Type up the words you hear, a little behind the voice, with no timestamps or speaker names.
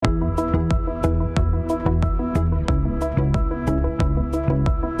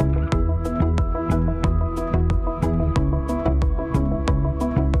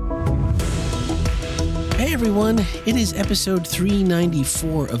everyone. It is episode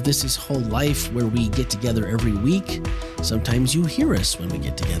 394 of This Is Whole Life, where we get together every week. Sometimes you hear us when we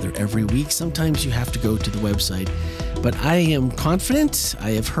get together every week. Sometimes you have to go to the website. But I am confident.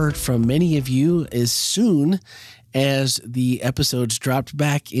 I have heard from many of you as soon as the episodes dropped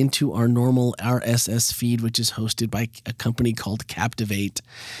back into our normal RSS feed, which is hosted by a company called Captivate.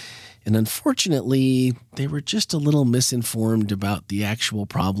 And unfortunately, they were just a little misinformed about the actual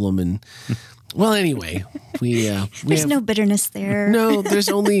problem. And well, anyway, there's no bitterness there. No, there's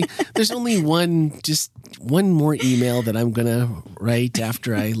only one more email that I'm gonna write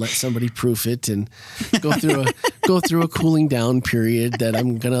after I let somebody proof it and go through a cooling down period that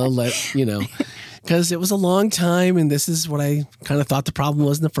I'm gonna let because it was a long time, and this is what I kind of thought the problem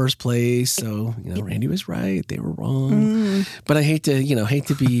was in the first place. So, Randy was right. They were wrong. But I hate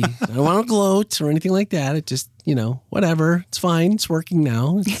to be, I don't want to gloat or anything like that. It just, whatever. It's fine. It's working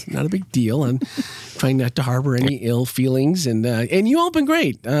now. It's not a big deal. I'm trying not to harbor any ill feelings. And you all have been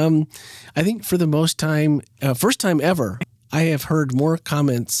great. I think for the first time ever, I have heard more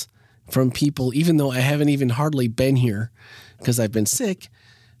comments from people, even though I haven't even hardly been here because I've been sick.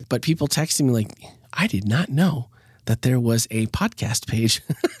 But people texting me like, I did not know that there was a podcast page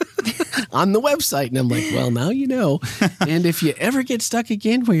on the website. And I'm like, well, now you know. And if you ever get stuck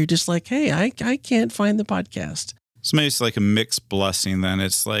again where you're just like, hey, I can't find the podcast. So maybe it's like a mixed blessing then.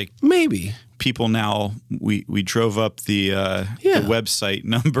 It's like maybe people now, we drove up the website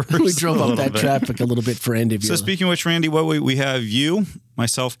numbers. We drove up that traffic a little bit for end of year. So speaking of which, Randy, we have you,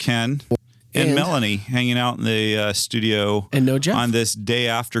 myself, Ken, and Melanie hanging out in the studio. And no Jeff. On this day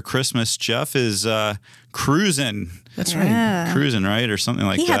after Christmas. Jeff is cruising. That's right. Cruising, right? Or something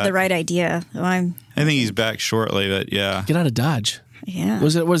like that. He had the right idea. I think he's back shortly, but yeah. Get out of Dodge. Yeah.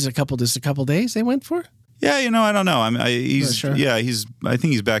 Was it a couple days they went for? Yeah, I don't know. Sure. I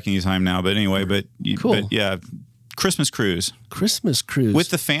think he's back in his time now, but anyway, cool. But yeah, Christmas cruise. With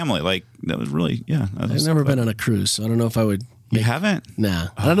the family. Like, that was really, yeah. I've never been on a cruise, so I don't know if I would. You haven't? Nah.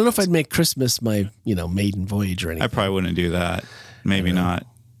 I don't know if I'd make Christmas my, maiden voyage or anything. I probably wouldn't do that. Maybe not.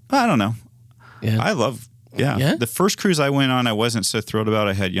 I don't know. Yeah. I love, Yeah? The first cruise I went on, I wasn't so thrilled about.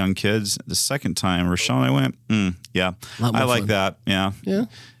 I had young kids. The second time, Rochelle and I went, yeah. I like that. Yeah. Yeah.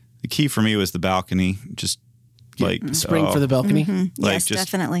 The key for me was the balcony. Just like spring for the balcony. Mm-hmm. Like yes, just,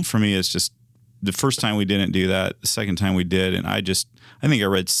 definitely. For me, it's just the first time we didn't do that. The second time we did, and I think I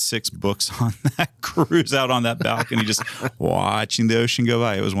read 6 books on that cruise out on that balcony, just watching the ocean go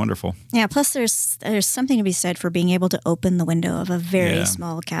by. It was wonderful. Yeah. Plus, there's something to be said for being able to open the window of a very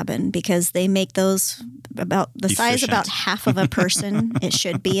small cabin, because they make those about the size about half of a person. It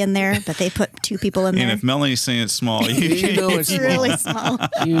should be in there, but they put 2 people in there. And if Melanie's saying it's small, it's really small.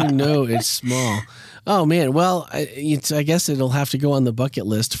 It's small. Oh man! Well, I guess it'll have to go on the bucket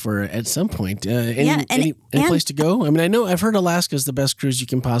list for at some point. Any place to go? I mean, I've heard Alaska's the best cruise you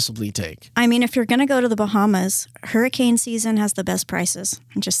can possibly take. I mean, if you're going to go to the Bahamas, hurricane season has the best prices.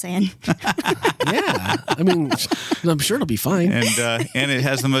 I'm just saying. Yeah, I mean, I'm sure it'll be fine. And it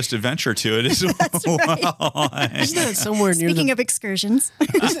has the most adventure to it as well. That's right. Isn't that somewhere near? Speaking of excursions,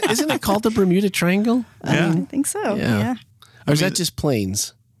 isn't it called the Bermuda Triangle? Yeah, I think so. Yeah. Or is that just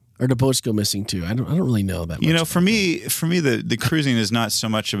planes? Or do boats go missing too? I don't really know that much. For me, the cruising is not so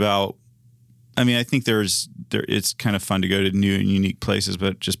much about. I mean, I think it's kind of fun to go to new and unique places,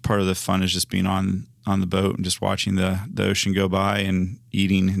 but just part of the fun is just being on the boat and just watching the ocean go by and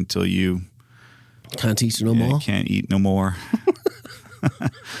eating until you can't eat no more. Can't eat no more.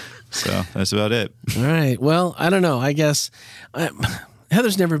 So that's about it. All right. Well, I don't know. I guess.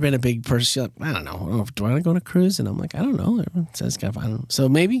 Heather's never been a big person. She's like, I don't know. Do I want to go on a cruise? And I'm like, I don't know. Everyone says kind of, I don't know. So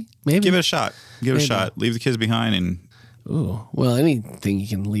maybe. Give it a shot. Give it a shot. Leave the kids behind and. Ooh, well, anything you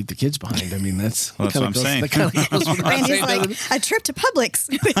can leave the kids behind. I mean, that's what I'm saying. That kind of goes with Randy's like, a trip to Publix.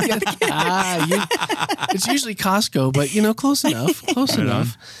 It's usually Costco, but close enough. Close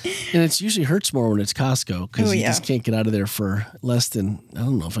enough. And it usually hurts more when it's Costco because you just can't get out of there for less than, I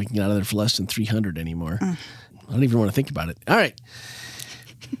don't know if I can get out of there for less than $300 anymore. I don't even want to think about it. All right.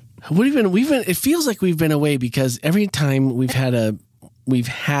 We've been. It feels like we've been away because every time we've had a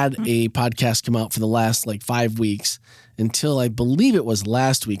podcast come out for the last 5 weeks, until I believe it was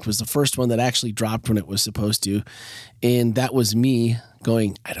last week was the first one that actually dropped when it was supposed to, and that was me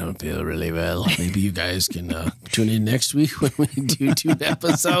going, I don't feel really well. Maybe you guys can tune in next week when we do 2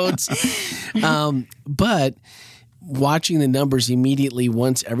 episodes. But watching the numbers immediately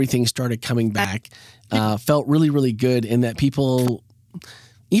once everything started coming back felt really, really good, and that people.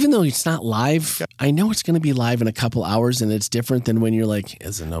 Even though it's not live, I know it's going to be live in a couple hours, and it's different than when you're like,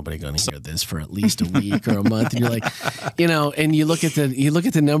 isn't nobody going to hear this for at least a week or a month? And you're like, and you look at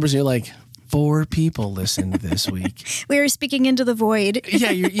the numbers, and you're like, 4 people listened this week. We were speaking into the void.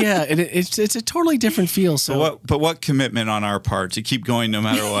 Yeah, and it's a totally different feel. So, but what commitment on our part to keep going no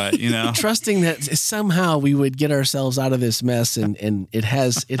matter what, trusting that somehow we would get ourselves out of this mess, and it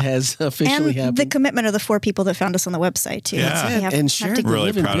has officially happened. The commitment of the 4 people that found us on the website too. Yeah, and sharing the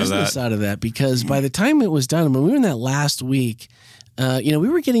living business out of that, because by the time it was done, when we were in that last week, we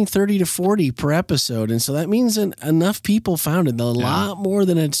were getting 30 to 40 per episode. And so that means enough people found it, a lot more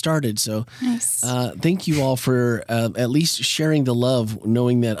than had started. So nice. Thank you all for at least sharing the love,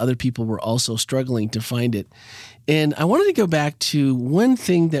 knowing that other people were also struggling to find it. And I wanted to go back to one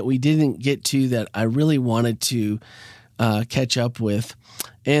thing that we didn't get to that I really wanted to catch up with.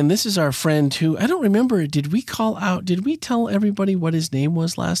 And this is our friend who, I don't remember, did we tell everybody what his name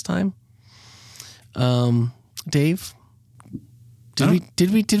was last time? Dave?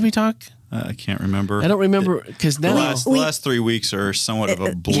 Did we talk? I can't remember. I don't remember because now the last 3 weeks are somewhat of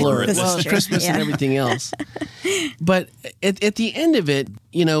a blur. Well, Christmas and everything else. But at the end of it,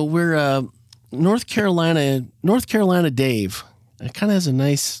 we're North Carolina Dave. It kind of has a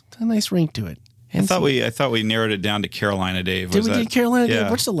nice ring to it. I thought we narrowed it down to Carolina Dave. Did we do Carolina Dave?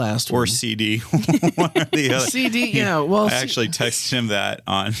 What's the last one? Or CD. One or the other. CD, yeah. Well, I actually texted him that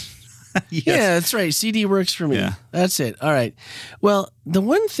on. Yes. Yeah, that's right. CD works for me. Yeah. That's it. All right. Well, the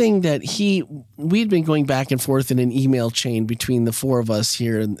one thing that we'd been going back and forth in an email chain between the 4 of us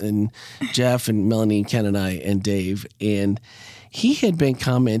here, and Jeff and Melanie and Ken and I and Dave, and he had been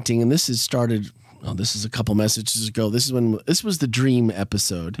commenting, and this is a couple messages ago. This was the dream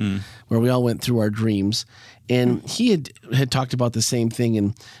episode where we all went through our dreams, and he had talked about the same thing,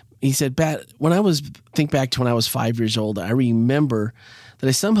 and he said, think back to when I was 5 years old, I remember that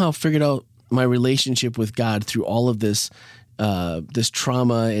I somehow figured out my relationship with God through all of this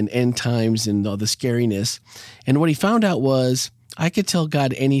trauma and end times and all the scariness. And what he found out was I could tell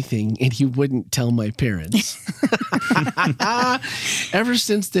God anything and he wouldn't tell my parents. Ever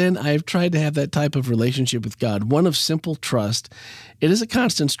since then, I've tried to have that type of relationship with God, one of simple trust. It is a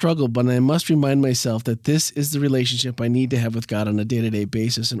constant struggle, but I must remind myself that this is the relationship I need to have with God on a day-to-day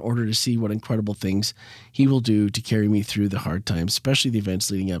basis in order to see what incredible things he will do to carry me through the hard times, especially the events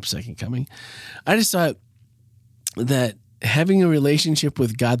leading up Second Coming. I just thought that having a relationship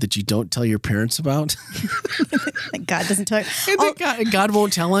with God that you don't tell your parents about. God doesn't tell you. God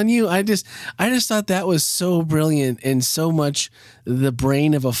won't tell on you. I just thought that was so brilliant and so much the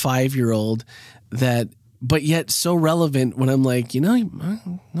brain of a 5-year-old but yet so relevant when I'm like,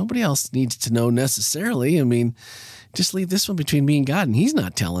 nobody else needs to know necessarily. I mean, just leave this one between me and God, and he's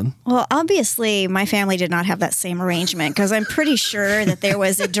not telling. Well, obviously, my family did not have that same arrangement because I'm pretty sure that there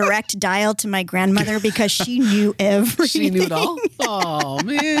was a direct dial to my grandmother because she knew everything. She knew it all? Oh,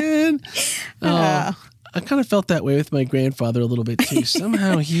 man. I kind of felt that way with my grandfather a little bit, too.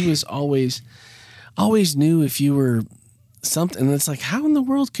 Somehow he was always knew if you were something. And it's like, how in the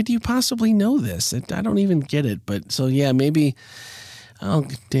world could you possibly know this? I don't even get it. But so, yeah, maybe... Oh,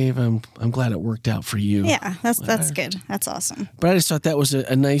 Dave, I'm glad it worked out for you. Yeah, that's good. That's awesome. But I just thought that was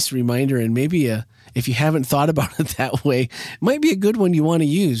a nice reminder, and maybe if you haven't thought about it that way, it might be a good one you want to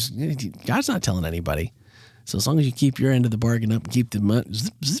use. God's not telling anybody. So as long as you keep your end of the bargain up and keep the money,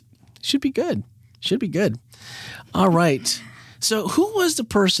 should be good. Should be good. All right. So who was the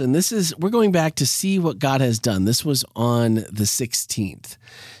person? We're going back to see what God has done. This was on the 16th.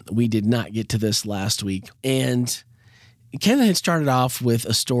 We did not get to this last week. And Ken had started off with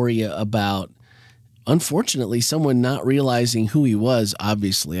a story about, unfortunately, someone not realizing who he was.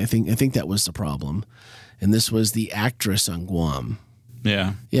 Obviously, I think that was the problem, and this was the actress on Guam.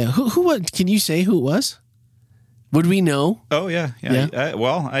 Yeah, yeah. Who? Can you say who it was? Would we know? Oh yeah.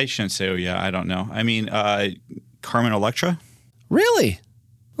 Well, I shouldn't say. Oh yeah, I don't know. I mean, Carmen Electra. Really?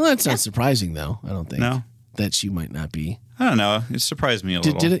 Well, that's not surprising, though. I don't think. No, that she might not be. I don't know. It surprised me a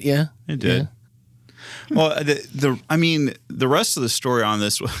little. Did it? Yeah, it did. Yeah. Well, the rest of the story on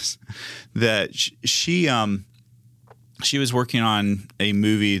this was that she was working on a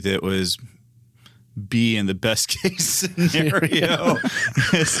movie that was B in the best case scenario.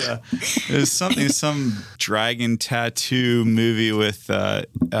 It was some dragon tattoo movie with the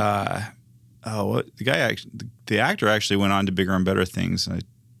actor actually went on to bigger and better things.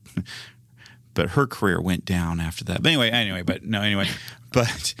 But her career went down after that. But anyway.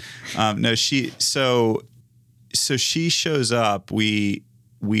 So she shows up. We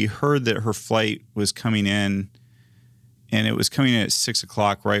heard that her flight was coming in, and it was coming in at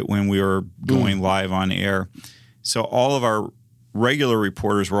 6:00 right when we were going live on air. So all of our regular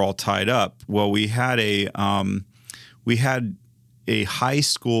reporters were all tied up. Well, we had a high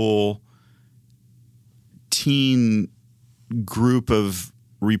school teen group of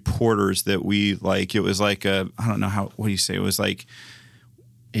reporters that we like. It was like I don't know what do you say? It was like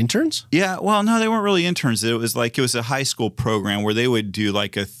interns? Yeah. Well, no, they weren't really interns. It was a high school program where they would do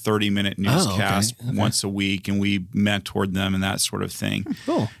like a 30-minute newscast once a week, and we mentored them and that sort of thing.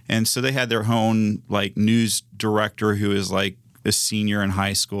 Cool. And so they had their own like news director who is like a senior in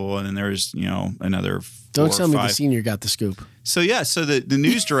high school, and then there's another. Don't tell me the senior got the scoop. So the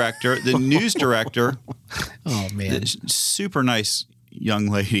news director, oh man, super nice young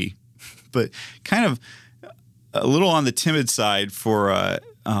lady, but kind of a little on the timid side for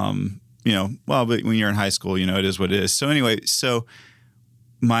but when you're in high school, it is what it is. So anyway,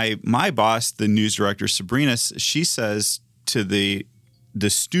 my boss, the news director, Sabrina, she says to the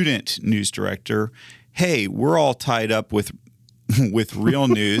student news director, "Hey, we're all tied up with real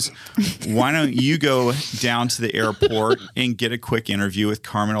news. Why don't you go down to the airport and get a quick interview with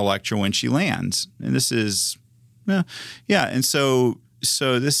Carmen Electra when she lands?" And this is, And so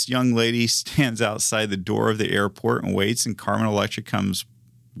this young lady stands outside the door of the airport and waits, and Carmen Electra comes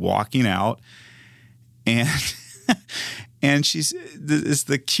walking out, and it's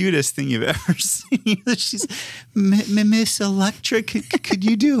the cutest thing you've ever seen. She's, "Miss Electra, could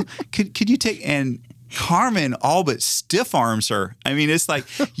you take," and Carmen all but stiff arms her. I mean, it's like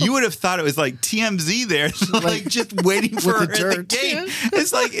you would have thought it was like TMZ there, like just waiting for her at the gate.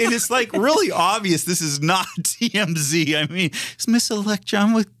 It's like really obvious this is not TMZ. I mean, it's Miss Electra.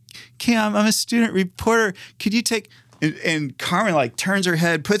 I'm with Cam. I'm a student reporter. Could you take? And Carmen like turns her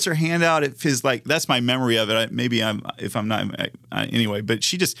head, puts her hand out. It feels like that's my memory of it. Anyway. But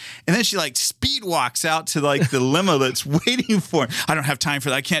she just, and then she like speed walks out to like the limo that's waiting for her. "I don't have time for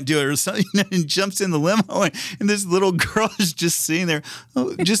that. I can't do it," or something. And jumps in the limo, and this little girl is just sitting there,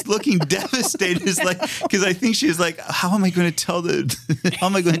 just looking devastated. It's like, because I think she was like, how am I going to tell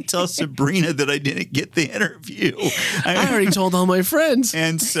Sabrina that I didn't get the interview? I already told all my friends.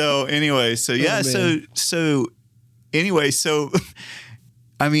 And so anyway,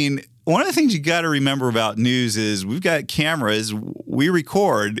 I mean, one of the things you got to remember about news is we've got cameras, we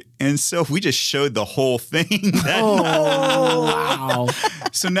record, and so we just showed the whole thing. Wow.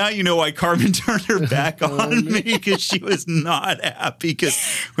 So now you know why Carmen turned her back on me, because she was not happy, because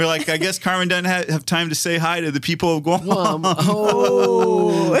we're like, I guess Carmen doesn't have time to say hi to the people of Guam.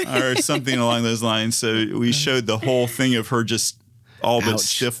 Or something along those lines. So we showed the whole thing of her just all but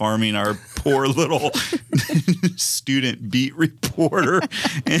stiff arming our poor little student beat reporter.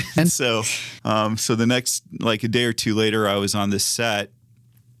 And so the next, like a day or two later, I was on this set,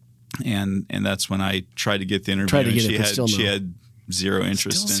 and that's when I tried to get the interview. She had zero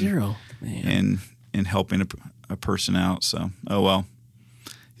interest in helping a person out. So, oh well,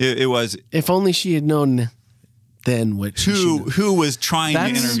 it was. If only she had known then what who was trying to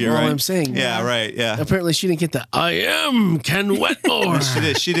interview, all right? I'm saying. Yeah, right. Yeah. Apparently she didn't get the "I am Ken Wetmore."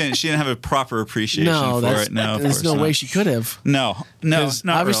 She didn't have a proper appreciation for it. No, there's no way she could have. No, not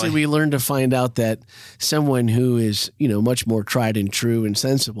obviously really. We learned to find out that someone who is, much more tried and true and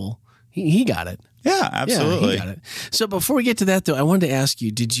sensible, he got it. Yeah, absolutely. Yeah, he got it. So before we get to that though, I wanted to ask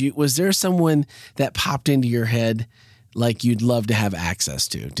you, was there someone that popped into your head like you'd love to have access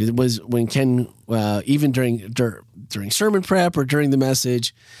to? Was when Ken, even during sermon prep or during the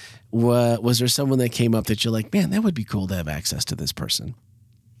message, was there someone that came up that you're like, man, that would be cool to have access to this person?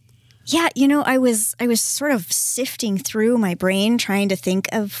 Yeah, I was sort of sifting through my brain trying to think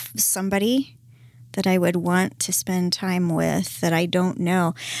of somebody that I would want to spend time with that I don't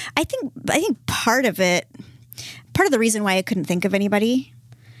know. I think part of the reason why I couldn't think of anybody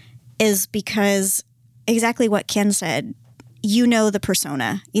is because exactly what Ken said. You know the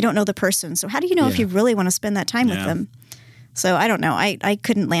persona. You don't know the person. So how do you know if you really want to spend that time with them? So I don't know. I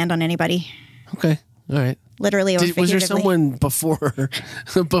couldn't land on anybody. Okay. All right. Literally or figuratively. Was there someone before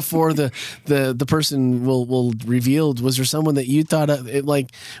the person will revealed? Was there someone that you thought of,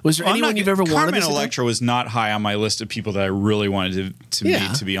 was there anyone you've ever wanted to Carmen Electra was not high on my list of people that I really wanted to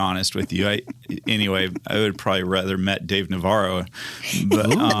meet, to be honest with you. I would probably rather met Dave Navarro.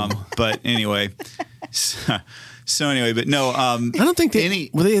 But anyway. So anyway, but no. I don't think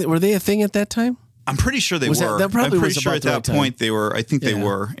were they a thing at that time? I'm pretty sure they were. That probably I'm pretty was sure at that point they were. I think they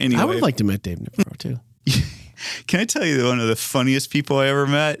were. Anyway, I would like to meet Dave Navarro too. Can I tell you one of the funniest people I ever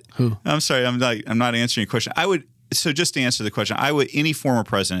met? Who? I'm sorry, I'm not answering your question. So just to answer the question, any former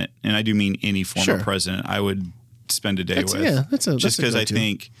president, and I do mean any former president, I would spend a day with. Yeah, that's just because I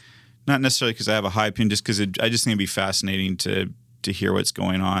think, not necessarily because I have a high opinion, just because I just think it'd be fascinating to hear what's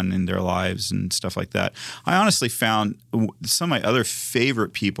going on in their lives and stuff like that. I honestly found some of my other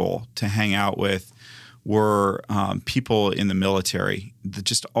favorite people to hang out with were people in the military that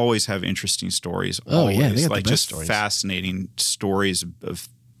just always have interesting stories. Oh, always. yeah, they got like the best just stories. fascinating stories of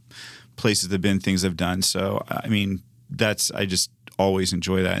places they've been, things they've done. So, I mean, I just always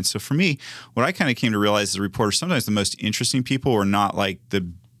enjoy that. And so for me, what I kind of came to realize as a reporter, sometimes the most interesting people were not like the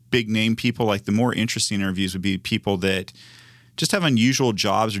big name people. Like the more interesting interviews would be people that just have unusual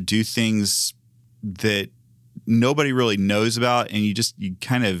jobs or do things that nobody really knows about. And you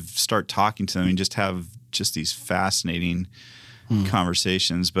kind of start talking to them and just have just these fascinating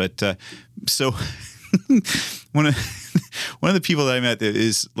conversations. But so one of the people that I met that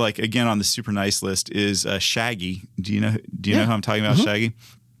is like, again, on the super nice list is Shaggy. Do you know who I'm talking about? Shaggy,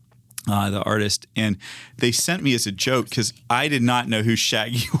 the artist. And they sent me as a joke because I did not know who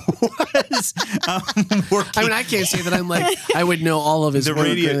Shaggy was. I mean, I can't say that I'm like, I would know all of his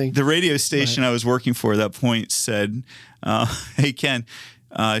the radio station I was working for at that point said, hey, Ken,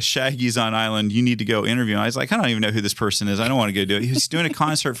 Shaggy's on island. You need to go interview him. I was like, I don't even know who this person is. I don't want to go do it. He was doing a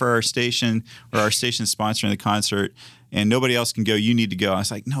concert for our station, or our station sponsoring the concert, and nobody else can go. You need to go. I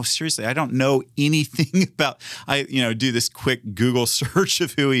was like, no, seriously, I don't know anything about. I do this quick Google search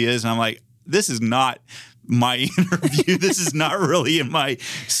of who he is, and I'm like, this is not my interview. This is not really in my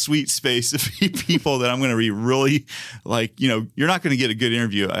sweet space of people that I'm going to be really like, you're not going to get a good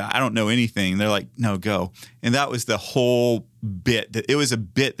interview. I don't know anything. They're like, no, go. And that was the whole bit. It was a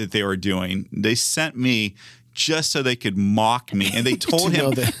bit that they were doing. They sent me just so they could mock me. And they told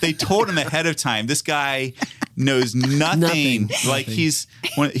him, ahead of time, this guy knows nothing. Like he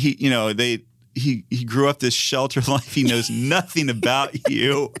grew up this sheltered life. He knows nothing about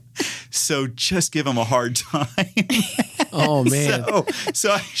you. So just give him a hard time. Oh, man.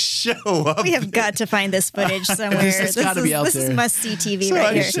 So I show up. We have got to find this footage somewhere. This got to be out there. This is must-see TV so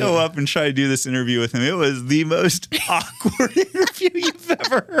right here. I show up and try to do this interview with him. It was the most awkward interview you've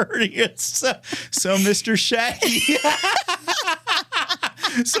ever heard. It's so Mr. Shaggy.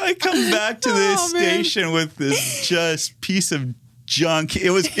 So I come back to this station with this just piece of junk.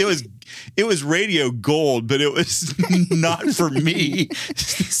 It was radio gold, but it was not for me.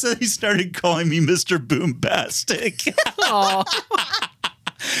 So he started calling me Mr. Boombastic.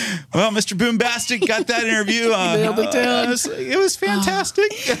 Well, Mr. Boombastic got that interview. Nailed it down. It was fantastic.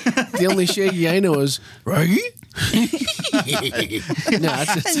 The only Shaggy I know is Raggy. No,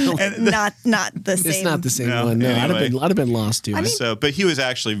 not the same. It's not the same No, one. No, anyway. I'd have been lost too. But he was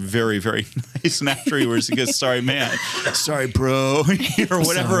actually very, very nice. And afterwards, he goes, "Sorry, man. Sorry, bro," or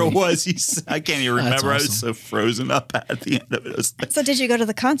whatever it was. I can't even remember. Awesome. I was so frozen up at the end of it. I was like, So did you go to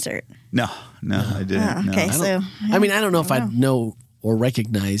the concert? no, I didn't. Oh, okay, No. I don't know if I'd know or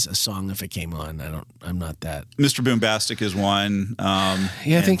recognize a song if it came on. I'm not that. Mr. Boombastic is one. I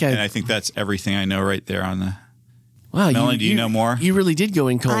think I think that's everything I know right there on the. Wow, Melanie, do you know more? You really did go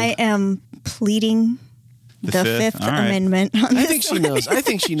in cold. I am pleading the Fifth All right. Amendment on I this think she one. knows. I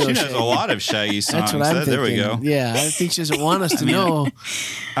think she knows. She knows Shaggy. a lot of Shaggy songs. That's what I'm thinking. There we go. Yeah, I think she doesn't want us to know.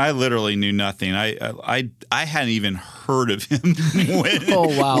 I literally knew nothing. I hadn't even heard of him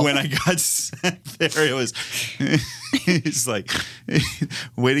when I got sent there. It was it's like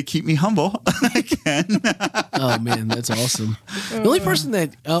way to keep me humble again. Oh man, that's awesome. The only person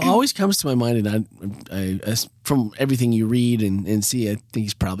that always comes to my mind, and I from everything you read and see, I think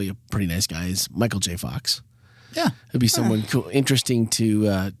he's probably a pretty nice guy, is Michael J. Fox. Yeah, It'd be someone cool, interesting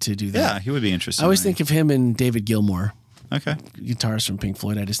to do that. yeah, he would be interesting. I always think of him and David Gilmour, okay. guitarist from Pink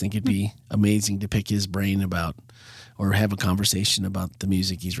Floyd. I just think it'd be amazing to pick his brain about, or have a conversation about the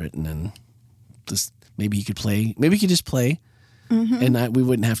music he's written, and just maybe he could play. Maybe he could just play, and we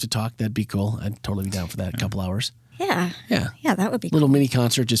wouldn't have to talk. That'd be cool. I'd totally be down for that. A couple hours. Yeah, that would be Little mini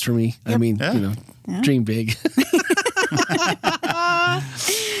concert just for me. I mean, dream big.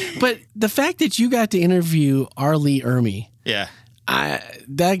 But the fact that you got to interview R. Lee Ermey, Yeah.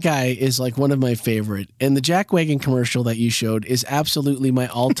 that guy is like one of my favorite. And the Jack Wagon commercial that you showed is absolutely my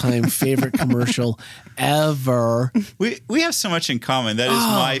all-time favorite commercial ever. We have so much in common. That is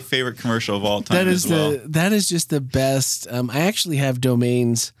my favorite commercial of all time. That is just the best. I actually have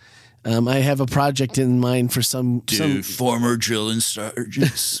domains. I have a project in mind for some former drill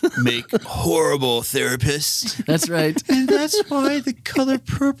sergeants make horrible therapists. That's right. And that's why the color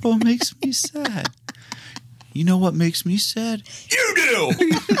purple makes me sad. You know what makes me sad? You do!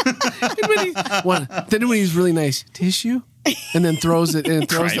 Then when he's really nice, tissue? And then throws it and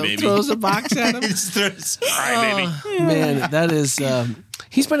throws a box at him. Man, that is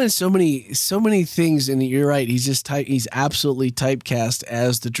he's been in so many things, and you're right, he's absolutely typecast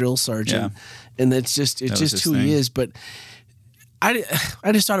as the drill sergeant. Yeah. And it's just who he is. But I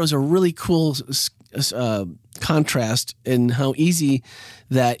just thought it was a really cool contrast and how easy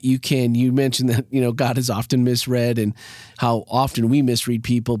that you mentioned that, God is often misread and how often we misread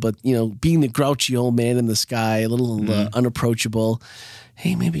people, but, being the grouchy old man in the sky, a little unapproachable.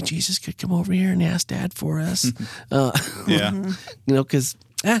 Hey, maybe Jesus could come over here and ask Dad for us. Because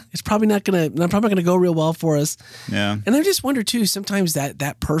it's probably not gonna go real well for us. Yeah. And I just wonder too, sometimes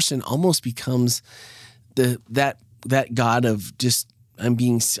that person almost becomes that God of just,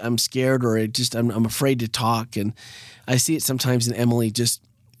 I'm scared, or I'm afraid to talk. And I see it sometimes in Emily just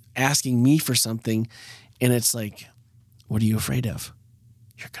asking me for something, and it's like, what are you afraid of?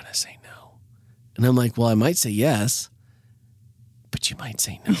 You're gonna say no. And I'm like, well, I might say yes, but you might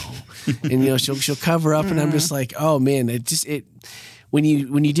say no. And she'll cover up, and I'm just like, oh man, when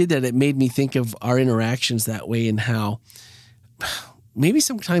you did that, it made me think of our interactions that way, and how maybe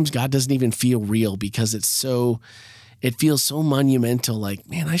sometimes God doesn't even feel real because it feels so monumental. Like,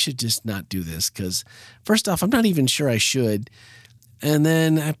 man, I should just not do this because first off, I'm not even sure I should, and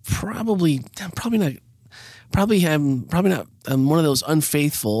then I'm one of those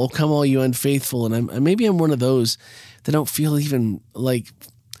unfaithful. Oh, come all you unfaithful, and I'm one of those that don't feel even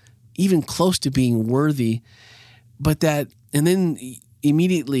close to being worthy, but that. And then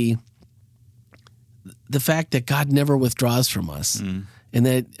immediately, the fact that God never withdraws from us, and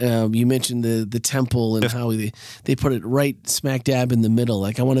that you mentioned the temple and how they put it right smack dab in the middle.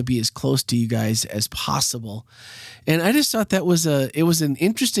 Like, I want to be as close to you guys as possible, and I just thought it was an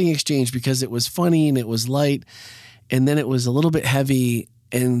interesting exchange because it was funny and it was light, and then it was a little bit heavy,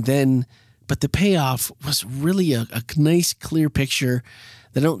 but the payoff was really a nice, clear picture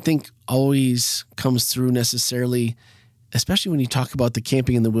that I don't think always comes through necessarily. Especially when you talk about the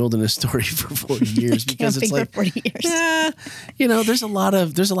camping in the wilderness story for 40 years, because it's like, for 40 years. There's a lot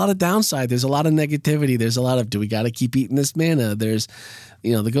of downside. There's a lot of negativity. There's a lot of, do we got to keep eating this manna? There's,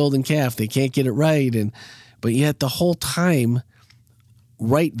 the golden calf, they can't get it right. But yet the whole time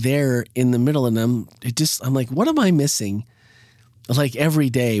right there in the middle, and I'm like, what am I missing? Like every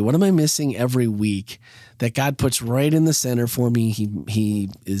day, what am I missing every week that God puts right in the center for me? He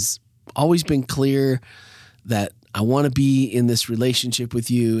is always been clear that I want to be in this relationship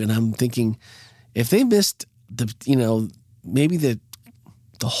with you. And I'm thinking, if they missed maybe the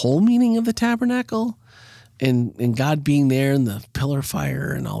whole meaning of the tabernacle and God being there and the pillar of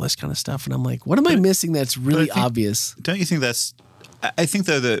fire and all this kind of stuff. And I'm like, what am I missing that's really obvious? Don't you think I think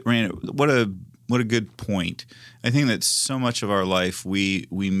though that, Rand, what a good point. I think that so much of our life, we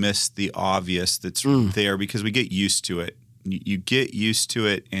miss the obvious that's there because we get used to it. You get used to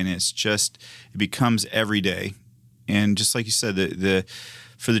it, and it becomes every day. And just like you said,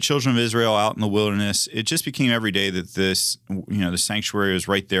 for the children of Israel out in the wilderness, it just became every day that this, the sanctuary was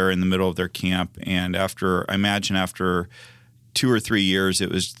right there in the middle of their camp. And after 2 or 3 years, it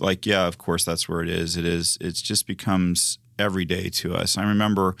was like, yeah, of course, that's where it is. It just becomes every day to us. I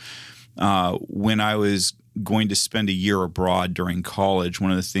remember when I was going to spend a year abroad during college,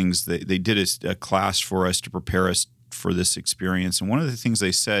 one of the things that they did a class for us to prepare us for this experience. And one of the things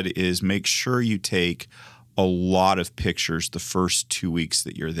they said is make sure you take a lot of pictures the first 2 weeks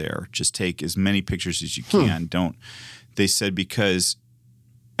that you're there. Just take as many pictures as you can. They said, because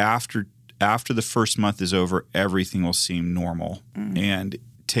after the first month is over, everything will seem normal. And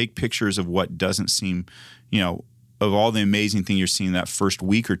take pictures of what doesn't seem, of all the amazing thing you're seeing that first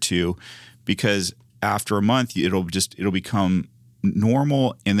week or two, because after a month, it'll become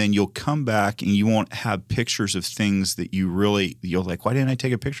normal, and then you'll come back and you won't have pictures of things that you're like, why didn't I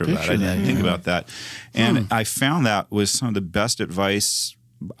take a picture of that? I didn't think about that. And I found that was some of the best advice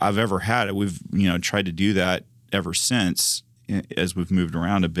I've ever had. We've, tried to do that ever since as we've moved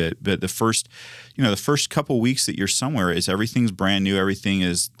around a bit. But the first couple weeks that you're somewhere is everything's brand new. Everything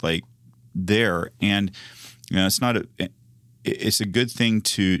is like there. And, it's a good thing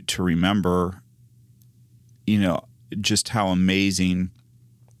to remember, just how amazing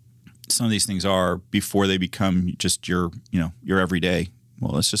some of these things are before they become just your everyday.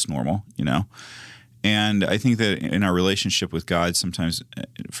 Well, it's just normal, And I think that in our relationship with God, sometimes,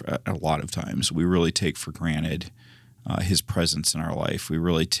 a lot of times, we really take for granted His presence in our life. We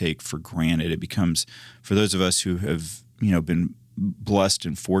really take for granted. It becomes, for those of us who have, been blessed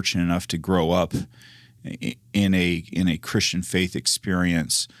and fortunate enough to grow up in a Christian faith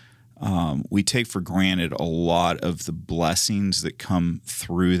experience, we take for granted a lot of the blessings that come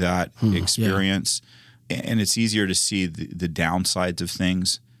through that experience. Yeah. And it's easier to see the downsides of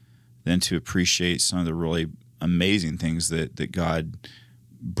things than to appreciate some of the really amazing things that God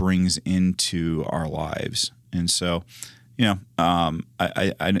brings into our lives. And so,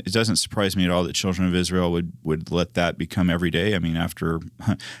 it doesn't surprise me at all that children of Israel would let that become every day. I mean, after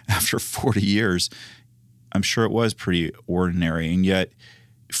 40 years, I'm sure it was pretty ordinary. And yet,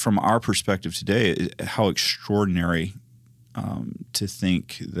 from our perspective today, how extraordinary to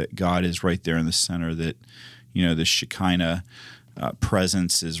think that God is right there in the center, that, the Shekinah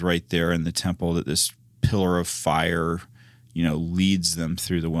presence is right there in the temple, that this pillar of fire, leads them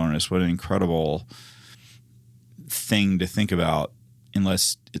through the wilderness. What an incredible thing to think about,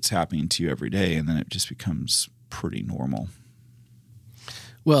 unless it's happening to you every day, and then it just becomes pretty normal.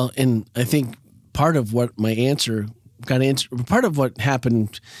 Well, and I think part of what my answer got answered, part of what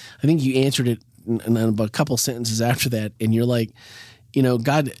happened, I think you answered it in about a couple sentences after that, and you're like,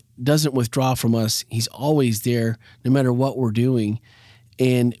 God doesn't withdraw from us. He's always there, no matter what we're doing,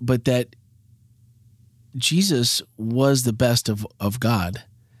 but that Jesus was the best of God,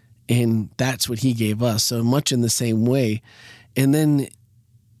 and that's what he gave us. So much in the same way. And then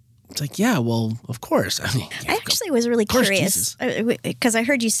it's like, yeah, well, of course. I actually was really curious because I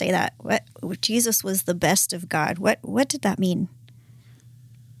heard you say that Jesus was the best of God. What did that mean?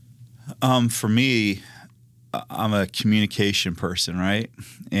 For me, I'm a communication person, right?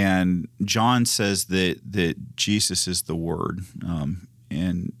 And John says that Jesus is the Word,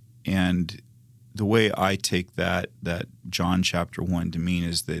 and the way I take that John chapter 1 to mean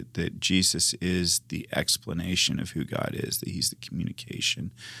is that Jesus is the explanation of who God is, that he's the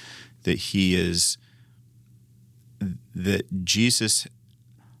communication, that he is, that Jesus,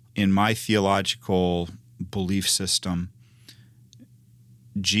 in my theological belief system,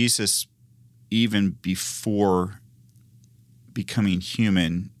 Jesus, even before becoming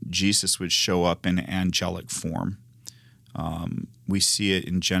human, Jesus would show up in angelic form. We see it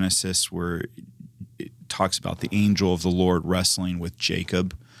in Genesis where it talks about the angel of the Lord wrestling with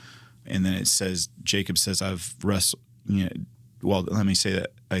Jacob. And then it says, Jacob says, I've wrestled, well, let me say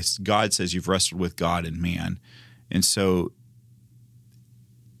that. God says you've wrestled with God and man. And so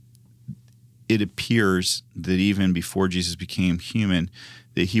it appears that even before Jesus became human,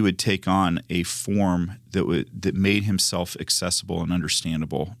 that he would take on a form that made himself accessible and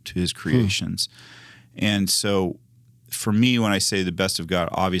understandable to his creations. And so for me, when I say the best of God,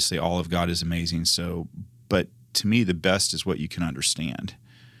 obviously all of God is amazing. But to me, the best is what you can understand.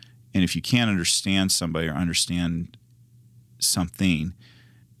 And if you can't understand somebody or understand something,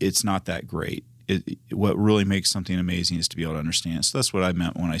 it's not that great. What really makes something amazing is to be able to understand it. So that's what I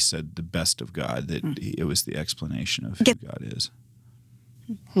meant when I said the best of God, that it was the explanation of who God is.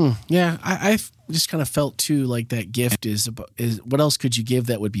 Yeah, I've just kind of felt too like that gift is what else could you give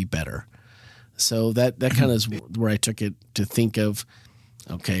that would be better? So that kind of is where I took it to think of,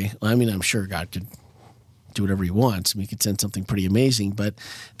 okay, I mean, I'm sure God could do whatever he wants. I mean, he could send something pretty amazing, but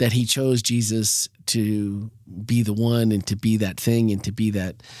that he chose Jesus to be the one and to be that thing and to be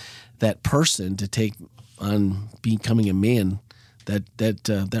that person to take on becoming a man, that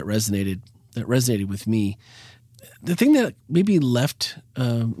resonated with me. The thing that maybe left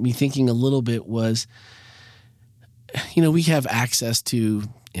me thinking a little bit was, we have access to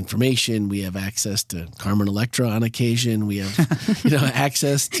information. We have access to Carmen Electra on occasion. We have,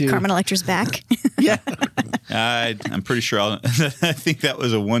 access to Carmen Electra's back. Yeah. I'm pretty sure I think that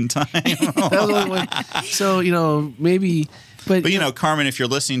was a one-time. That was only one. So, maybe. But Carmen, if you're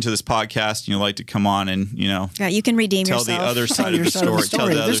listening to this podcast and you'd like to come on and, yeah, you can redeem tell yourself. the other side of the story. Tell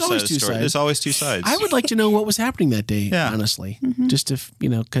the other side of the story. There's always two sides. I would like to know what was happening that day, honestly. Mm-hmm. Just if,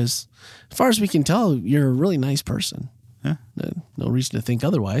 because as far as we can tell, you're a really nice person. Yeah. No reason to think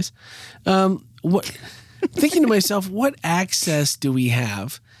otherwise. Thinking to myself, what access do we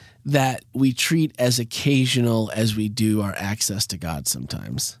have that we treat as occasional as we do our access to God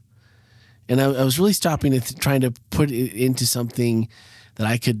sometimes? And I was really stopping to trying to put it into something that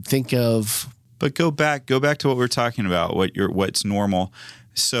I could think of. But go back to what we're talking about, what's normal.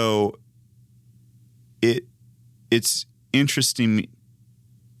 So it's interesting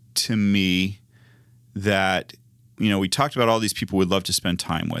to me that, we talked about all these people we'd love to spend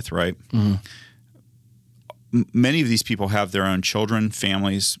time with, right? Mm-hmm. Many of these people have their own children,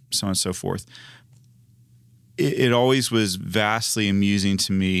 families, so on and so forth. It always was vastly amusing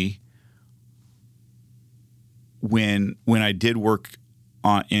to me when I did work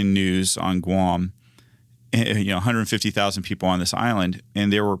in news on Guam, 150,000 people on this island,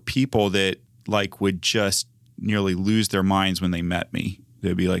 and there were people that would just nearly lose their minds when they met me.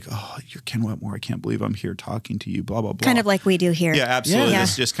 They'd be like, "Oh, you're Ken Wetmore. I can't believe I'm here talking to you." Blah blah blah. Kind of like we do here. Yeah, absolutely. Yeah.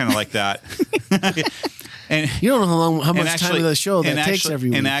 It's just kind of like that. And you don't know how much time of the show that takes every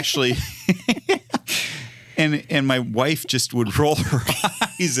week. And actually. And my wife just would roll her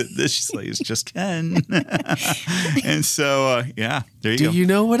eyes at this. She's like, "It's just Ken." And so, there you go. Do you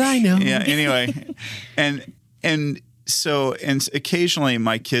know what I know? Yeah. Anyway, and So, and occasionally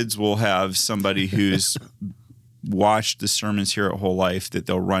my kids will have somebody who's watched the sermons here at Whole Life that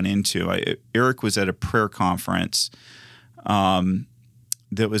they'll run into. Eric was at a prayer conference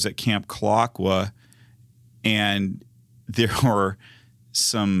that was at Camp Kalakwa, and there were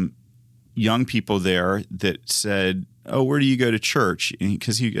some young people there that said, "Oh, where do you go to church?"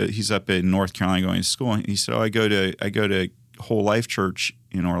 Because he's up in North Carolina going to school. And he said, "Oh, I go to Whole Life Church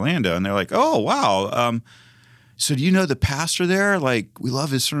in Orlando." And they're like, "Oh, wow. So do you know the pastor there? Like, we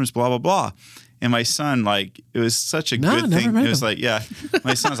love his sermons, blah, blah, blah." And my son, like, it was such a good thing. It was like, yeah,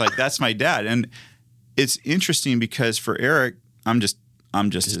 my son was like, "That's my dad." And it's interesting because for Eric, I'm just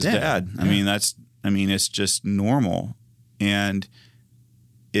his dad. Yeah. It's just normal. And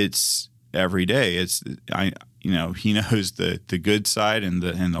it's every day. He knows the good side and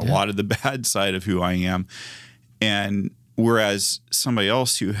a lot of the bad side of who I am. And whereas somebody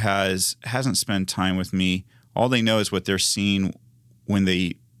else who hasn't spent time with me, all they know is what they're seeing when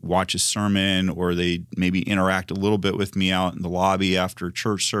they watch a sermon, or they maybe interact a little bit with me out in the lobby after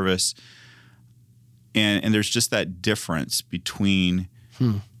church service. And there's just that difference between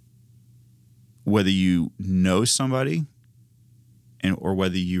whether you know somebody or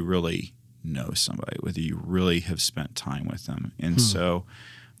whether you really know somebody, whether you really have spent time with them. And so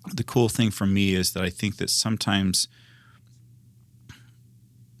the cool thing for me is that I think that sometimes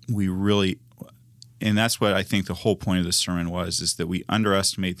we really, and that's what I think the whole point of this sermon was, is that we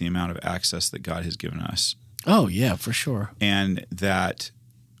underestimate the amount of access that God has given us. Oh, yeah, for sure. And that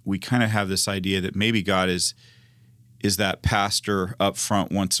we kind of have this idea that maybe God is that pastor up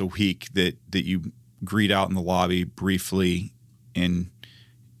front once a week that you greet out in the lobby briefly, and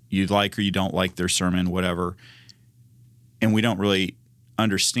you like or you don't like their sermon, whatever. And we don't really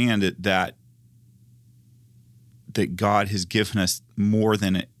understand that God has given us more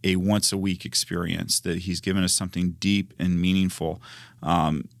than a once a week experience, that he's given us something deep and meaningful.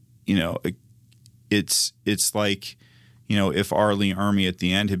 It's like, if Arlie Ermy at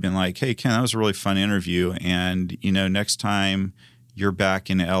the end had been like, "Hey, Ken, that was a really fun interview. And, next time you're back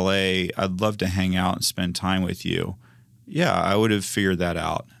in LA, I'd love to hang out and spend time with you." Yeah, I would have figured that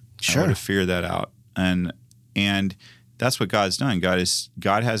out. Sure. I would have figured that out. And that's what God's done.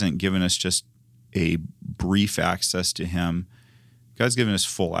 God hasn't given us just a brief access to him. God's given us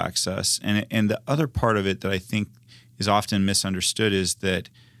full access. And the other part of it that I think is often misunderstood is that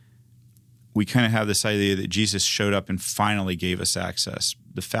we kind of have this idea that Jesus showed up and finally gave us access.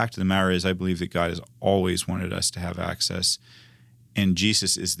 The fact of the matter is, I believe that God has always wanted us to have access. And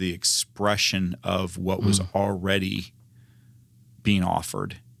Jesus is the expression of what was already being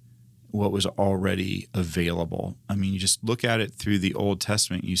offered, what was already available. I mean, you just look at it through the Old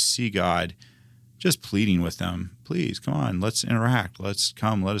Testament, you see God just pleading with them, "Please, come on, let's interact. Let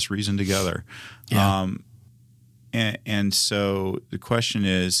us reason together." Yeah. And so the question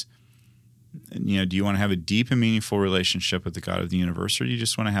is, do you want to have a deep and meaningful relationship with the God of the universe, or do you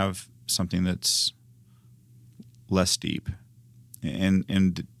just want to have something that's less deep?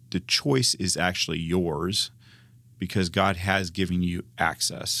 And the choice is actually yours, because God has given you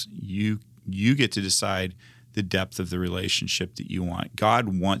access. You get to decide the depth of the relationship that you want.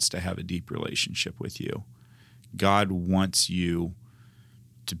 God wants to have a deep relationship with you. God wants you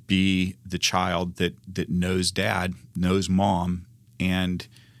to be the child that knows dad, knows mom, and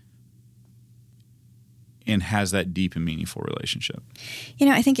has that deep and meaningful relationship.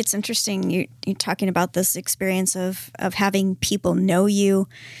 I think it's interesting you're talking about this experience of having people know you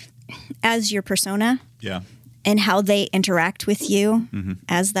as your persona. Yeah. And how they interact with you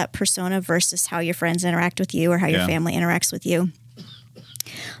as that persona versus how your friends interact with you or how your family interacts with you.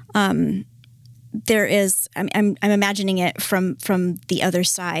 There is, I'm imagining it from the other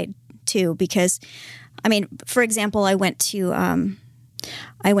side too, because, for example, I went to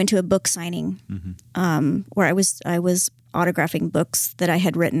a book signing where I was autographing books that I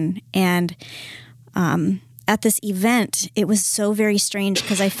had written, and at this event, it was so very strange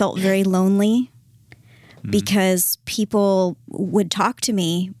because I felt very lonely. Because people would talk to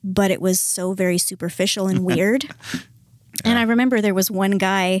me, but it was so very superficial and weird. And I remember there was one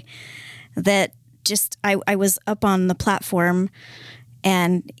guy that I was up on the platform,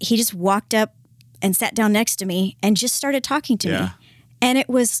 and he just walked up and sat down next to me and just started talking to me. And it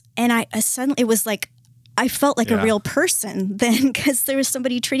was like, I felt like a real person then, because there was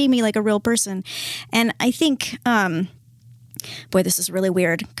somebody treating me like a real person. And I think, boy, this is really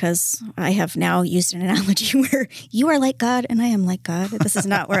weird, because I have now used an analogy where you are like God and I am like God. This is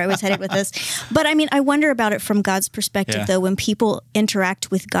not where I was headed with this. But I wonder about it from God's perspective, though, when people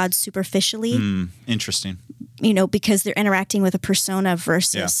interact with God superficially. Interesting. Because they're interacting with a persona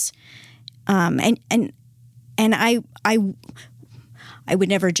versus, and And I would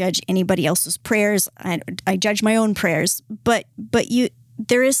never judge anybody else's prayers. I judge my own prayers, but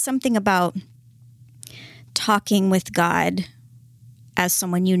there is something about talking with God as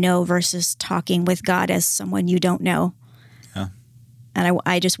someone you know versus talking with God as someone you don't know. Yeah. And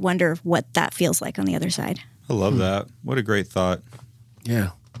I just wonder what that feels like on the other side. I love that. What a great thought.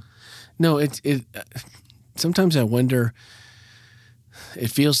 Yeah. No, it sometimes I wonder, it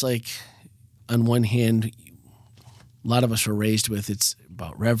feels like on one hand, a lot of us are raised with, it's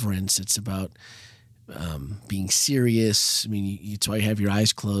about reverence. It's about being serious. I mean, it's why you have your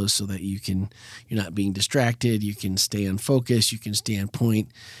eyes closed so that you're not being distracted. You can stay on focus. You can stay on point.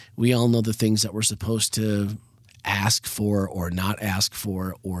 We all know the things that we're supposed to ask for or not ask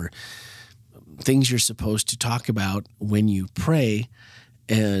for, or things you're supposed to talk about when you pray.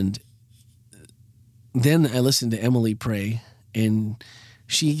 And then I listen to Emily pray, and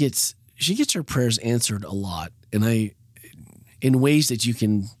she gets her prayers answered a lot. And in ways that you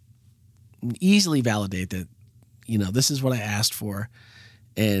can easily validate that, this is what I asked for.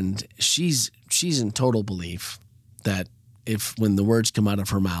 And she's in total belief that when the words come out of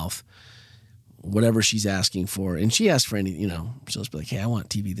her mouth, whatever she's asking for, and she asked for any, she'll just be like, hey, I want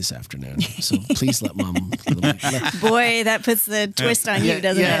TV this afternoon. So please let mom. Boy, that puts the twist on you,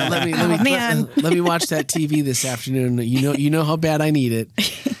 doesn't it? Let me watch that TV this afternoon. You know how bad I need it.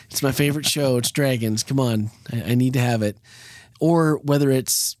 It's my favorite show. It's Dragons. Come on. I need to have it. Or whether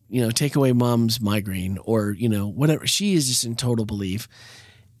it's, take away mom's migraine or, whatever. She is just in total belief.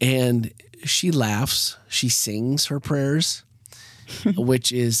 And she laughs. She sings her prayers,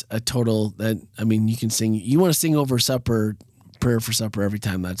 which is a total you can sing. You want to sing over supper, prayer for supper every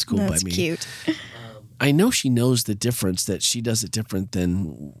time. That's cool by me. That's cute. I know she knows the difference, that she does it different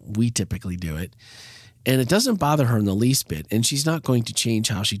than we typically do it. And it doesn't bother her in the least bit. And she's not going to change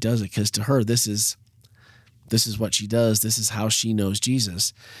how she does it, because to her, this is what she does. This is how she knows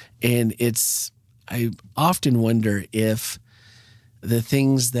Jesus. And I often wonder if the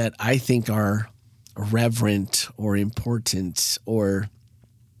things that I think are reverent or important or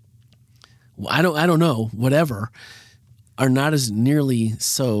I don't know, whatever, are not as nearly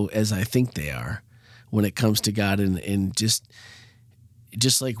so as I think they are when it comes to God. And just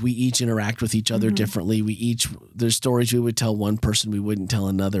like we each interact with each other differently, there's stories we would tell one person we wouldn't tell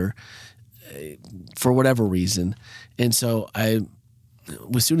another, for whatever reason. And so as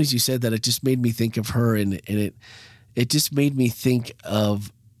soon as you said that, it just made me think of her, and it just made me think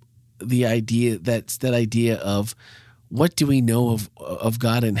of the idea, that idea of what do we know of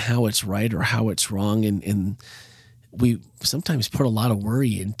God and how it's right or how it's wrong. And we sometimes put a lot of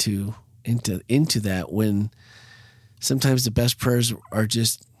worry into that, when sometimes the best prayers are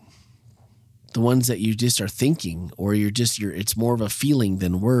just the ones that you just are thinking, or it's more of a feeling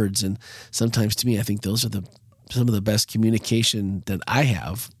than words. And sometimes, to me, I think those are some of the best communication that I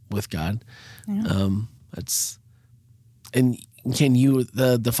have with God. Yeah. And Ken,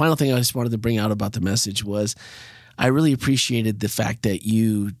 the final thing I just wanted to bring out about the message was, I really appreciated the fact that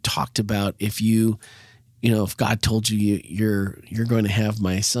you talked about if God told you you're going to have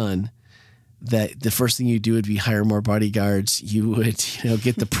my son, that the first thing you do would be hire more bodyguards. You would,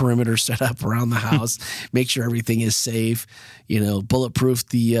 get the perimeter set up around the house, make sure everything is safe, bulletproof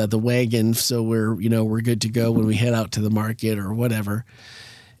the wagon, so we're good to go when we head out to the market or whatever.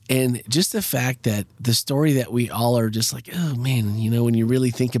 And just the fact that the story that we all are just like, oh man, when you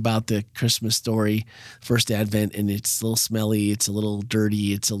really think about the Christmas story, first Advent, and it's a little smelly, it's a little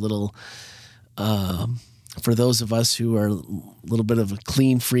dirty, it's a little, for those of us who are a little bit of a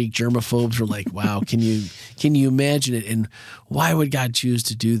clean freak, germaphobes, we're like, wow, can you imagine it? And why would God choose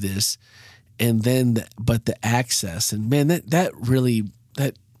to do this? And then, but the access, and man, that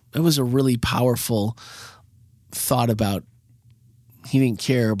was a really powerful thought about. He didn't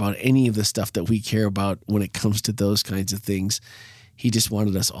care about any of the stuff that we care about when it comes to those kinds of things. He just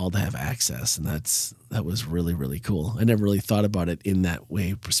wanted us all to have access, and that was really, really cool. I never really thought about it in that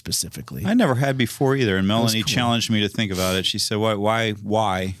way specifically. I never had before either, and Melanie challenged me to think about it. She said, "Why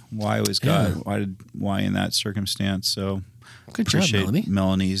was God? Yeah. Why in that circumstance?" So, good job, Melanie.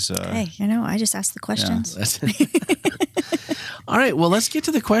 Melanie's. Hey, I just asked the questions. Yeah, all right, well, let's get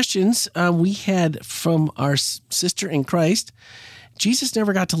to the questions. We had from our sister in Christ. Jesus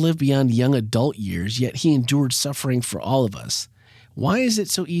never got to live beyond young adult years, yet he endured suffering for all of us. Why is it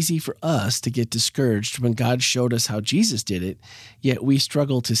so easy for us to get discouraged when God showed us how Jesus did it, yet we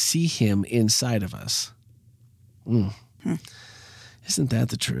struggle to see him inside of us? Isn't that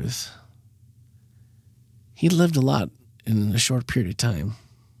the truth? He lived a lot in a short period of time.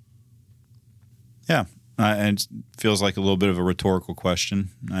 Yeah. And it feels like a little bit of a rhetorical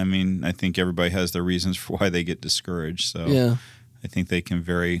question. I mean, I think everybody has their reasons for why they get discouraged. So Yeah. I think they can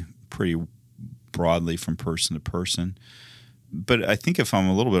vary pretty broadly from person to person. But I think if I'm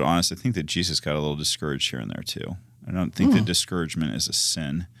a little bit honest, I think that Jesus got a little discouraged here and there too. I don't think that discouragement is a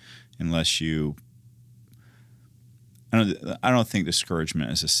sin unless you... I don't think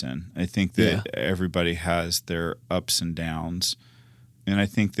discouragement is a sin. I think that everybody has their ups and downs. And I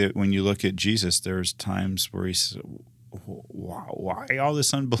think that when you look at Jesus, there's times where he says, why all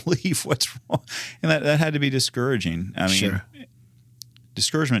this unbelief? What's wrong? And that had to be discouraging. I mean,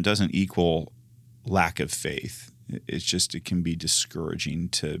 discouragement doesn't equal lack of faith. It's just, it can be discouraging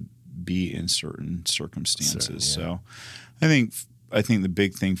to be in certain circumstances. So I think the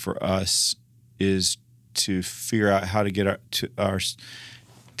big thing for us is to figure out how to get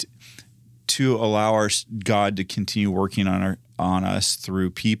to allow our God to continue working on us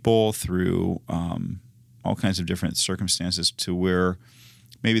through people, through all kinds of different circumstances, to where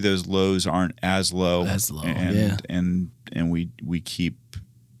maybe those lows aren't as low, and we keep.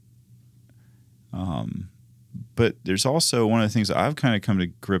 But there's also one of the things that I've kind of come to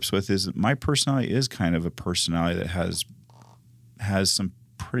grips with is that my personality is kind of a personality that has some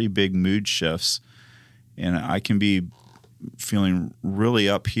pretty big mood shifts. And I can be feeling really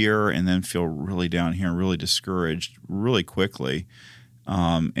up here and then feel really down here and really discouraged really quickly.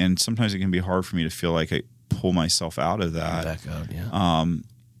 And sometimes it can be hard for me to feel like I pull myself out of that. Back out, yeah.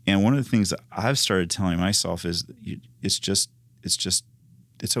 And one of the things that I've started telling myself is it's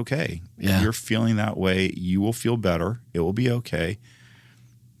okay. Yeah. If you're feeling that way, you will feel better. It will be okay.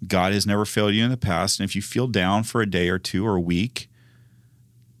 God has never failed you in the past. And if you feel down for a day or two or a week,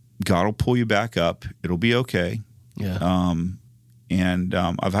 God will pull you back up. It'll be okay. Yeah.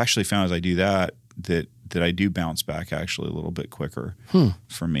 I've actually found as I do that I do bounce back actually a little bit quicker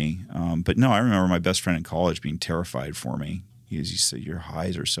for me. But no, I remember my best friend in college being terrified for me. He said, your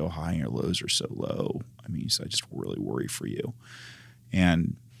highs are so high and your lows are so low. I mean, he said, I just really worry for you.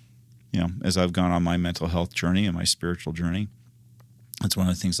 And, as I've gone on my mental health journey and my spiritual journey, that's one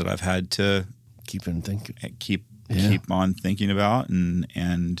of the things that I've had to keep on thinking about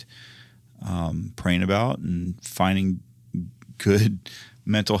and praying about and finding good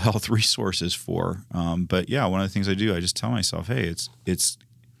mental health resources for. But yeah, one of the things I do, I just tell myself, hey, it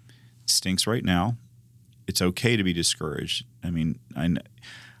stinks right now. It's okay to be discouraged. I mean,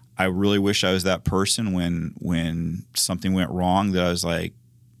 I really wish I was that person when something went wrong that I was like,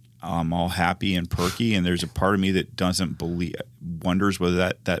 I'm all happy and perky, and there's a part of me that wonders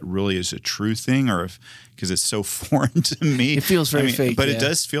whether that really is a true thing, or because it's so foreign to me. It feels very fake. But it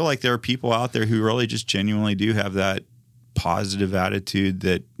does feel like there are people out there who really just genuinely do have that positive attitude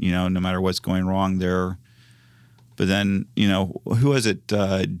that, no matter what's going wrong, but then, who was it?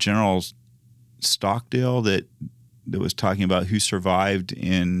 General Stockdale that was talking about who survived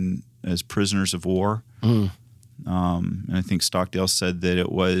as prisoners of war. And I think Stockdale said that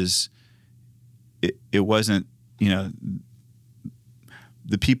it wasn't,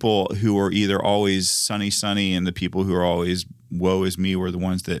 the people who were either always sunny and the people who are always woe is me were the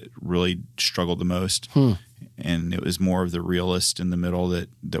ones that really struggled the most. And it was more of the realist in the middle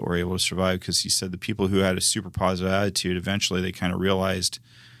that were able to survive, because he said the people who had a super positive attitude, eventually they kind of realized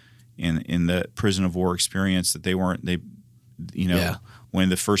in the prison of war experience that when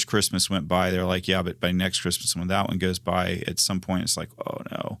the first Christmas went by, they're like, yeah, but by next Christmas, when that one goes by, at some point it's like, oh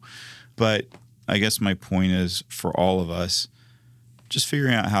no. But I guess my point is, for all of us, just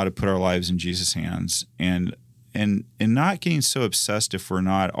figuring out how to put our lives in Jesus' hands and not getting so obsessed if we're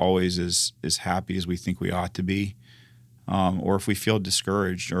not always as happy as we think we ought to be, or if we feel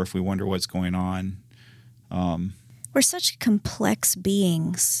discouraged, or if we wonder what's going on. We're such complex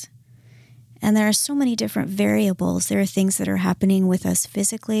beings. And there are so many different variables. There are things that are happening with us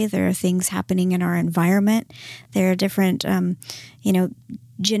physically. There are things happening in our environment. There are different,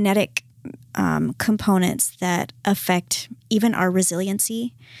 genetic components that affect even our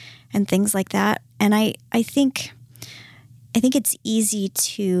resiliency and things like that. And I think it's easy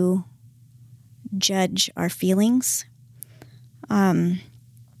to judge our feelings. But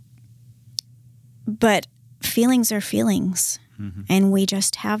feelings are feelings. And we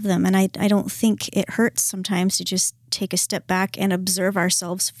just have them. And I don't think it hurts sometimes to just take a step back and observe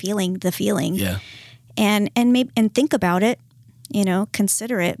ourselves feeling the feeling. Yeah. And think about it,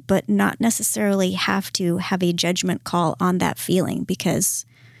 consider it, but not necessarily have to have a judgment call on that feeling, because,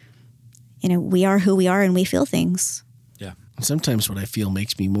 we are who we are and we feel things. Yeah. Sometimes what I feel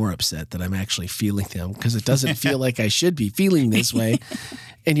makes me more upset that I'm actually feeling them because it doesn't feel like I should be feeling this way.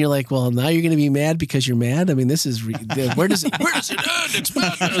 And you're like, well, now you're going to be mad because you're mad? I mean, this is, where does it end? It's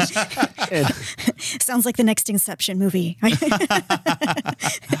madness. Sounds like the next Inception movie. But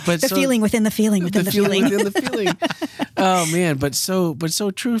the feeling within the feeling within the feeling. Within the feeling. Oh, man. But so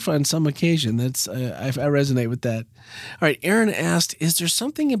true on some occasion. That's I resonate with that. All right. Aaron asked, is there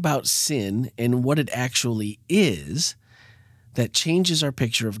something about sin and what it actually is that changes our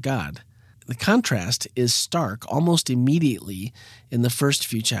picture of God? The contrast is stark almost immediately in the first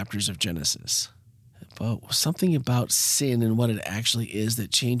few chapters of Genesis. But something about sin and what it actually is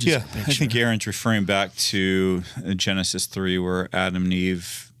that changes the picture. I think Aaron's referring back to Genesis 3 where Adam and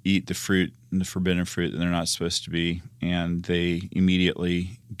Eve eat the fruit, the forbidden fruit that they're not supposed to be, and they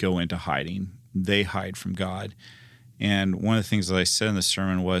immediately go into hiding. They hide from God. And one of the things that I said in the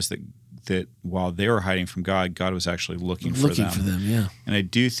sermon was that while they were hiding from God, God was actually looking for them. Yeah. And I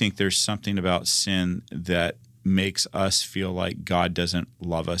do think there's something about sin that makes us feel like God doesn't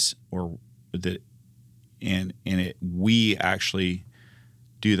love us, or that we actually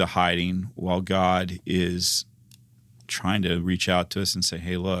do the hiding while God is trying to reach out to us and say,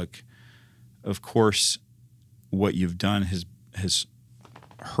 hey, look, of course, what you've done has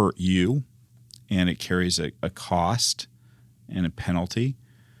hurt you, and it carries a cost and a penalty.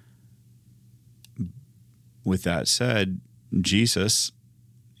 With that said, Jesus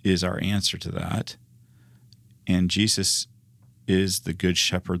is our answer to that, and Jesus is the good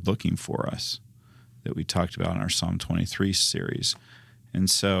shepherd looking for us that we talked about in our Psalm 23 series. And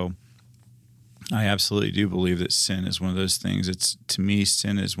so I absolutely do believe that sin is one of those things. To me,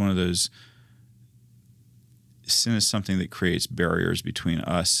 sin is something that creates barriers between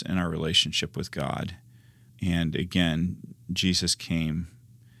us and our relationship with God. And again, Jesus came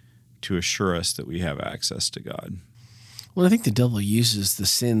to assure us that we have access to God. Well, I think the devil uses the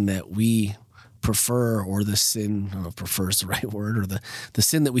sin that we prefer, or the sin, I don't know if prefer is the right word, or the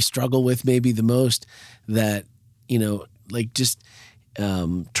sin that we struggle with maybe the most, that, like just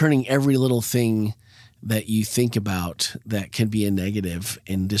turning every little thing that you think about that can be a negative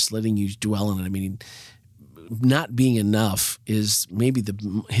and just letting you dwell on it. I mean, not being enough is maybe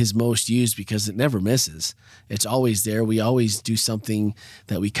his most used because it never misses. It's always there. We always do something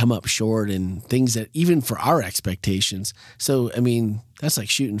that we come up short, and things that even for our expectations. So, I mean, that's like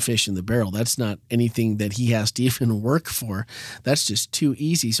shooting fish in the barrel. That's not anything that he has to even work for. That's just too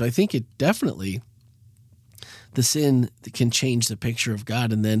easy. So I think it definitely, the sin can change the picture of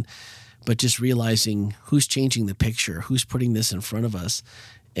God, but just realizing who's changing the picture, who's putting this in front of us,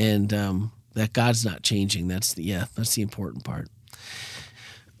 and that God's not changing. That's the important part.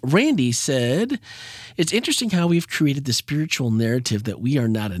 Randy said, it's interesting how we've created the spiritual narrative that we are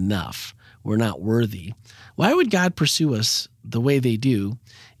not enough. We're not worthy. Why would God pursue us the way they do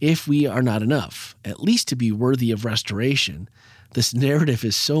if we are not enough, at least to be worthy of restoration? This narrative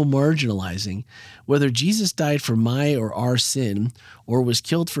is so marginalizing. Whether Jesus died for my or our sin or was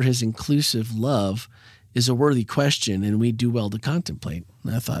killed for his inclusive love is a worthy question, and we do well to contemplate.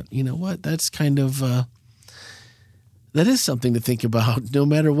 And I thought, you know what, that's kind of, that is something to think about, no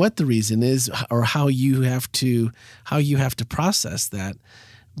matter what the reason is or how you have to process that.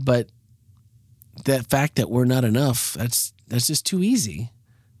 But that fact that we're not enough, that's just too easy.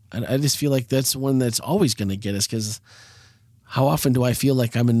 I just feel like that's one that's always going to get us, because how often do I feel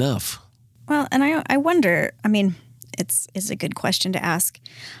like I'm enough? Well, and I wonder, I mean, it's a good question to ask.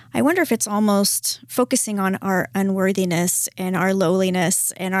 I wonder if it's almost focusing on our unworthiness and our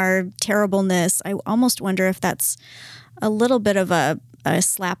lowliness and our terribleness. I almost wonder if that's a little bit of a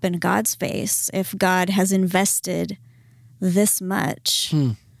slap in God's face, if God has invested this much.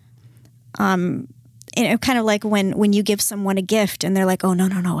 Kind of like when you give someone a gift and they're like, oh,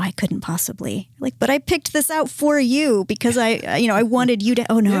 no, I couldn't possibly. Like, but I picked this out for you because I wanted you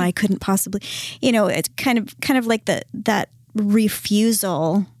to, oh, no, yeah. I couldn't possibly. It's kind of like that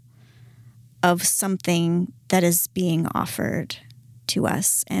refusal of something that is being offered to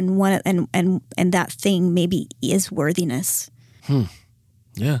us. And that thing maybe is worthiness.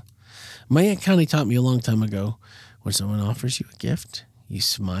 Yeah. My Aunt Connie taught me a long time ago, when someone offers you a gift, you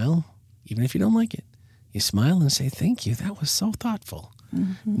smile, even if you don't like it. You smile and say, thank you. That was so thoughtful.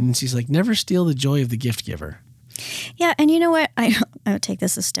 Mm-hmm. And she's like, never steal the joy of the gift giver. Yeah. And you know what? I would take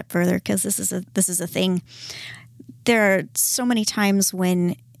this a step further, because this is a thing. There are so many times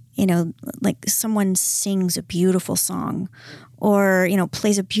when, like someone sings a beautiful song, or,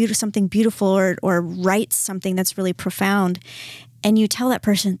 plays something beautiful, or writes something that's really profound. And you tell that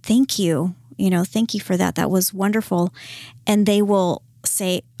person, thank you, thank you for that. That was wonderful. And they will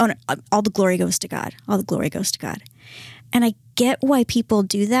say, oh, no, all the glory goes to God. All the glory goes to God. And I get why people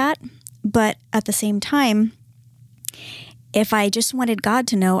do that. But at the same time, if I just wanted God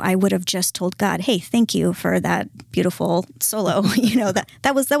to know, I would have just told God, "Hey, thank you for that beautiful solo."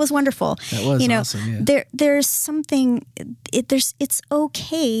 That was wonderful. That was awesome. Yeah. There's something. It's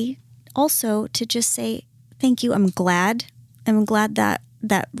okay also to just say thank you. I'm glad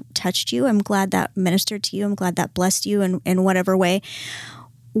that touched you. I'm glad that ministered to you. I'm glad that blessed you in whatever way,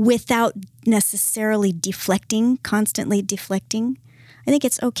 without necessarily constantly deflecting. I think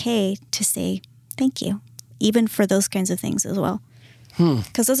it's okay to say thank you, even for those kinds of things as well.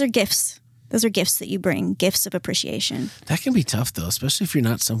 Because those are gifts. Those are gifts that you bring, gifts of appreciation. That can be tough, though, especially if you're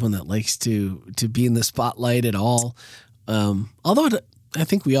not someone that likes to be in the spotlight at all. Although I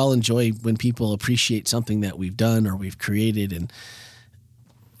think we all enjoy when people appreciate something that we've done or we've created. And,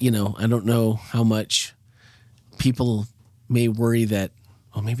 I don't know how much people may worry that,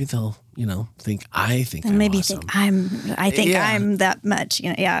 maybe they'll, think I'm maybe awesome. I'm that much.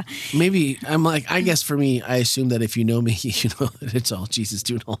 Yeah. Maybe I'm like, I guess for me, I assume that if you know me, you know that it's all Jesus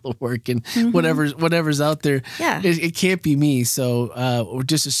doing all the work, and whatever's out there, it can't be me. So we're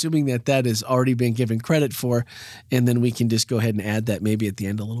just assuming that has already been given credit for, and then we can just go ahead and add that maybe at the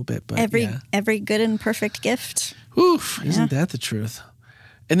end a little bit. But every good and perfect gift. Oof, isn't that the truth?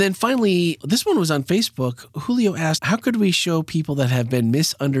 And then finally, this one was on Facebook. Julio asked, how could we show people that have been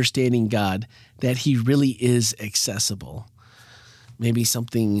misunderstanding God that he really is accessible? Maybe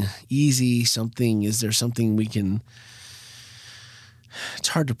something easy, is there something we can, it's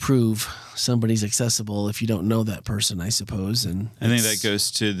hard to prove somebody's accessible if you don't know that person, I suppose. And I think that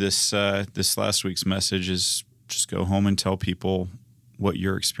goes to this last week's message is just go home and tell people what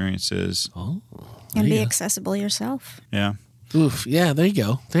your experience is. Oh, and be accessible yourself. Yeah. Oof. Yeah, there you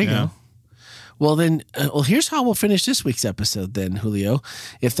go. There you go. Well, then, here's how we'll finish this week's episode then, Julio.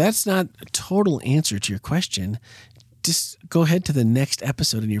 If that's not a total answer to your question, just go ahead to the next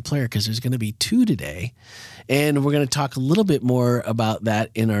episode in your player, because there's going to be 2 today. And we're going to talk a little bit more about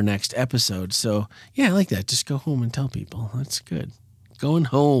that in our next episode. So, yeah, I like that. Just go home and tell people. That's good. Going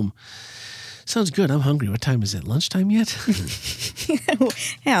home. Sounds good. I'm hungry. What time is it? Lunchtime yet?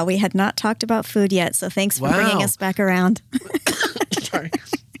 Yeah, we had not talked about food yet, so thanks for bringing us back around. Sorry.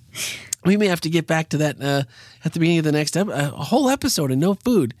 We may have to get back to that at the beginning of the next a whole episode and no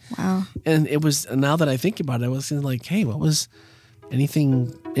food. Wow. And it was, now that I think about it, I was like, hey, what was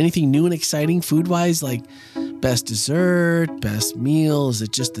anything new and exciting food-wise? Like best dessert, best meal? Is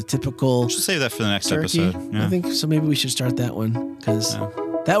it just the typical Should save that for the next turkey? episode. Yeah. I think so. Maybe we should start that one, because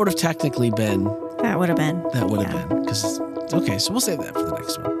that would have technically been. That would have been. Because okay, so we'll save that for the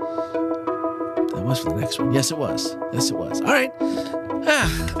next one. That was for the next one. Yes, it was. All right.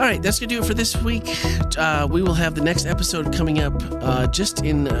 All right, that's going to do it for this week. We will have the next episode coming up just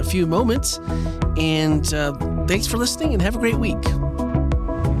in a few moments. And thanks for listening, and have a great week.